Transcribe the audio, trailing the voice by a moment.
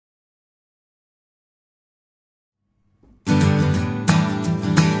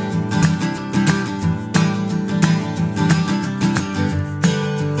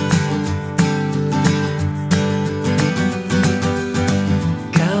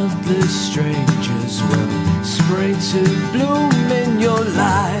strangers will spring to bloom in your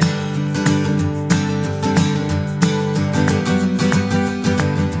life.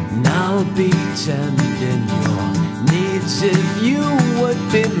 And I'll be tending your needs if you would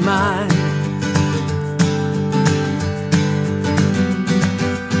be mine.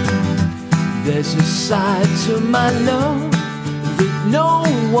 There's a side to my love that no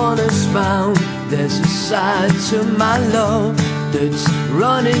one has found. There's a side to my love that's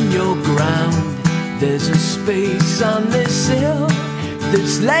running your ground. There's a space on this hill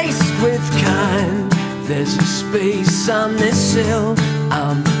that's laced with kind. There's a space on this hill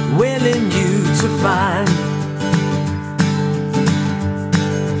I'm willing you to find.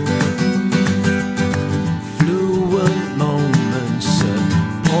 Fluent moments, a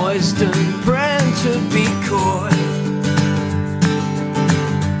poised and praying to be caught.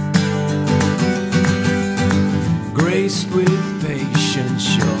 Graced with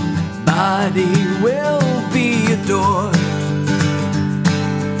patience, your body will be adored.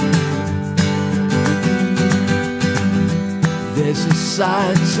 There's a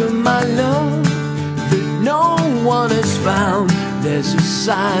side to my love that no one has found. There's a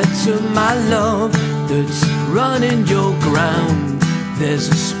side to my love that's running your ground. There's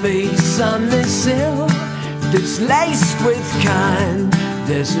a space on this hill that's laced with kind.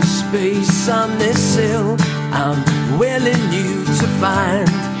 There's a space on this hill I'm willing you to find.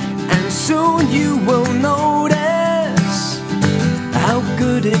 And soon you will notice how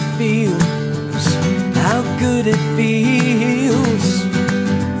good it feels, how good it feels.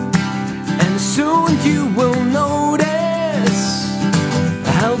 And soon you will notice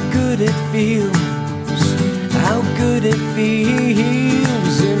how good it feels, how good it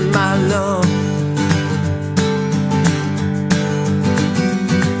feels in my love.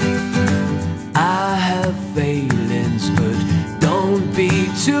 I have failings, but don't be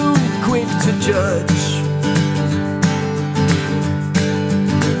too quick to judge.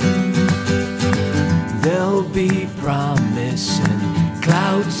 There'll be promise and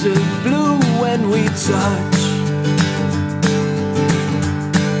clouds of blue when we touch.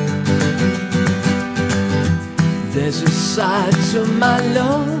 There's a side to my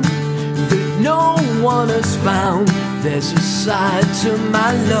love that no one has found. There's a side to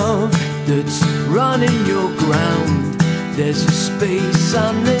my love that's running your ground. There's a space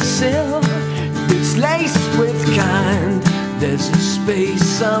on this hill that's laced with kind. There's a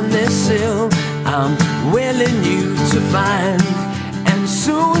space on this hill I'm willing you to find. And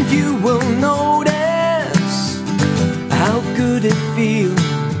soon you will notice how good it feels,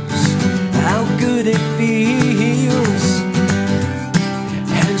 how good it feels.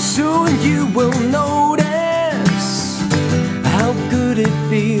 And soon you will notice how good it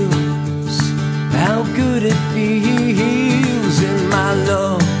feels,